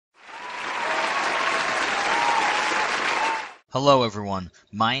Hello everyone,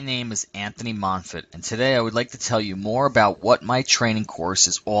 my name is Anthony Moffet, and today I would like to tell you more about what my training course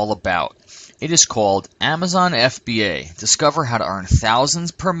is all about. It is called Amazon FBA, Discover How to Earn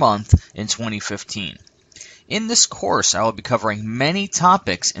Thousands per Month in 2015. In this course, I will be covering many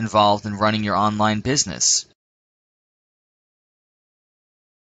topics involved in running your online business.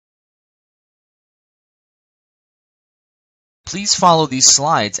 Please follow these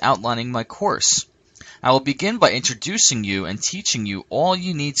slides outlining my course. I will begin by introducing you and teaching you all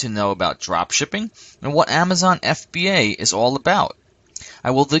you need to know about dropshipping and what Amazon FBA is all about.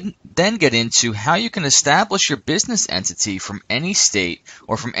 I will then get into how you can establish your business entity from any state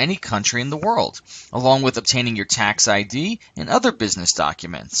or from any country in the world, along with obtaining your tax ID and other business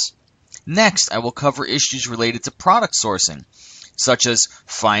documents. Next, I will cover issues related to product sourcing, such as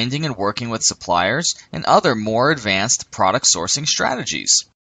finding and working with suppliers and other more advanced product sourcing strategies.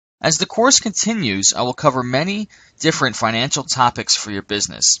 As the course continues, I will cover many different financial topics for your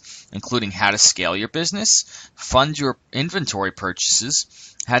business, including how to scale your business, fund your inventory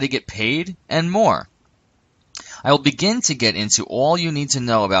purchases, how to get paid, and more. I will begin to get into all you need to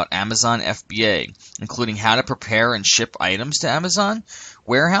know about Amazon FBA, including how to prepare and ship items to Amazon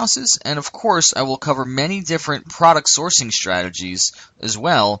warehouses, and of course, I will cover many different product sourcing strategies as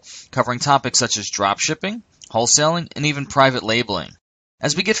well, covering topics such as dropshipping, wholesaling, and even private labeling.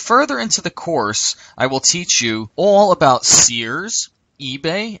 As we get further into the course, I will teach you all about Sears,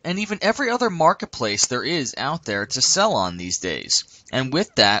 eBay, and even every other marketplace there is out there to sell on these days. And with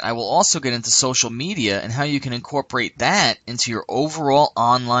that, I will also get into social media and how you can incorporate that into your overall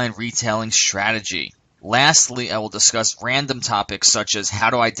online retailing strategy. Lastly, I will discuss random topics such as how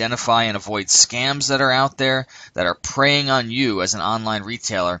to identify and avoid scams that are out there that are preying on you as an online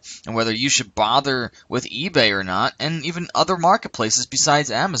retailer, and whether you should bother with eBay or not, and even other marketplaces besides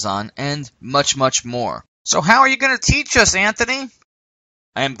Amazon, and much, much more. So how are you going to teach us, Anthony?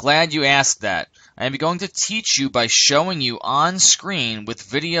 I am glad you asked that. I am going to teach you by showing you on screen with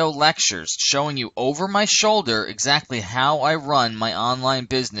video lectures, showing you over my shoulder exactly how I run my online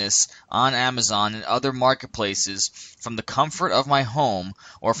business on Amazon and other marketplaces from the comfort of my home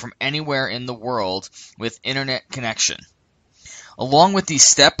or from anywhere in the world with internet connection. Along with these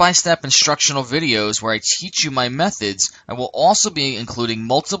step-by-step instructional videos where I teach you my methods, I will also be including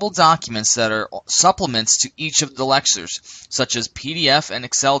multiple documents that are supplements to each of the lectures, such as PDF and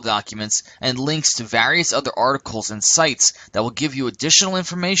Excel documents and links to various other articles and sites that will give you additional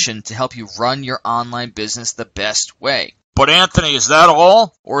information to help you run your online business the best way. But Anthony, is that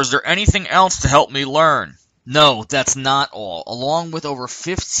all? Or is there anything else to help me learn? No, that's not all. Along with over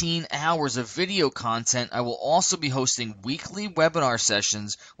 15 hours of video content, I will also be hosting weekly webinar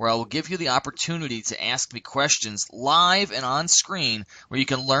sessions where I will give you the opportunity to ask me questions live and on screen where you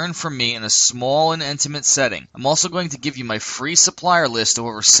can learn from me in a small and intimate setting. I'm also going to give you my free supplier list of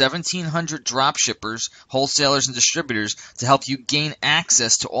over 1,700 dropshippers, wholesalers, and distributors to help you gain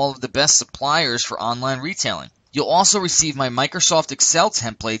access to all of the best suppliers for online retailing. You'll also receive my Microsoft Excel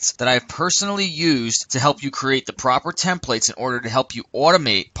templates that I have personally used to help you create the proper templates in order to help you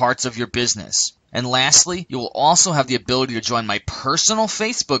automate parts of your business. And lastly, you will also have the ability to join my personal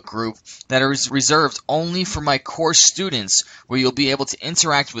Facebook group that is reserved only for my course students, where you'll be able to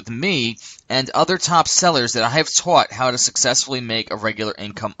interact with me and other top sellers that I have taught how to successfully make a regular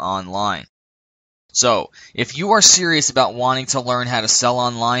income online. So, if you are serious about wanting to learn how to sell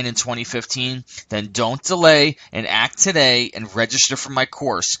online in 2015, then don't delay and act today and register for my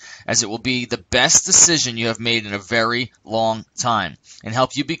course, as it will be the best decision you have made in a very long time and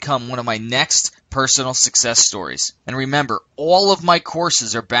help you become one of my next personal success stories. And remember, all of my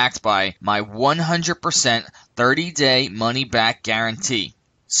courses are backed by my 100% 30-day money-back guarantee.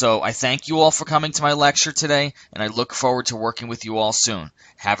 So, I thank you all for coming to my lecture today, and I look forward to working with you all soon.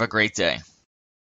 Have a great day.